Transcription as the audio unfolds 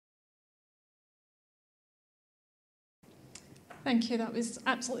Thank you. That was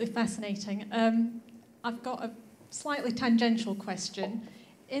absolutely fascinating. I've got a slightly tangential question.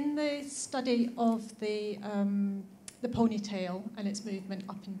 In the study of the ponytail and its movement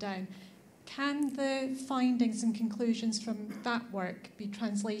up and down, can the findings and conclusions from that work be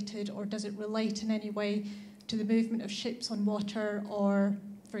translated, or does it relate in any way to the movement of ships on water, or,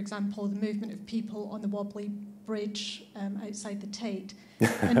 for example, the movement of people on the wobbly bridge outside the Tate?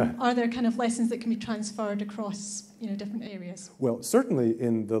 And are there kind of lessons that can be transferred across, different areas? Well, certainly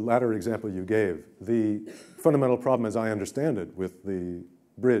in the latter example you gave, the fundamental problem, as I understand it, with the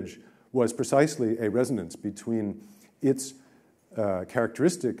bridge was precisely a resonance between its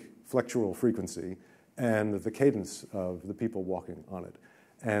characteristic flexural frequency and the cadence of the people walking on it.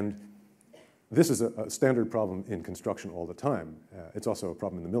 And this is a standard problem in construction all the time. It's also a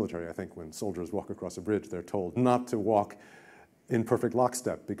problem in the military. I think when soldiers walk across a bridge, they're told not to walk in perfect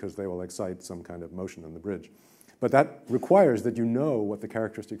lockstep because they will excite some kind of motion in the bridge. But that requires that you know what the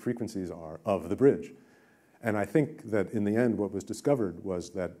characteristic frequencies are of the bridge. And I think that in the end what was discovered was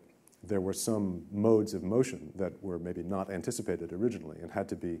that there were some modes of motion that were maybe not anticipated originally and had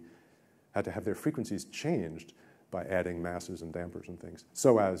to have their frequencies changed by adding masses and dampers and things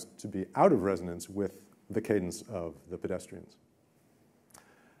so as to be out of resonance with the cadence of the pedestrians.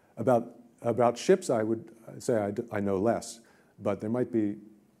 About ships, I would say I know less, but there might be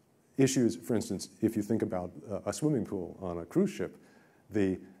issues, for instance, if you think about a swimming pool on a cruise ship,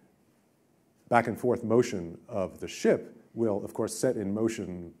 the back and forth motion of the ship will, of course, set in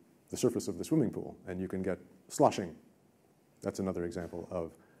motion the surface of the swimming pool, and you can get sloshing. That's another example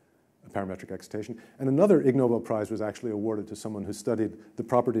of parametric excitation. And another Ig Nobel Prize was actually awarded to someone who studied the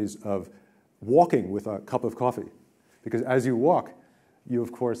properties of walking with a cup of coffee. Because as you walk, you,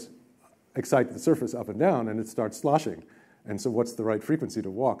 of course, excite the surface up and down, and it starts sloshing. And so what's the right frequency to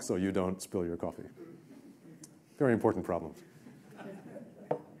walk so you don't spill your coffee? Very important problems.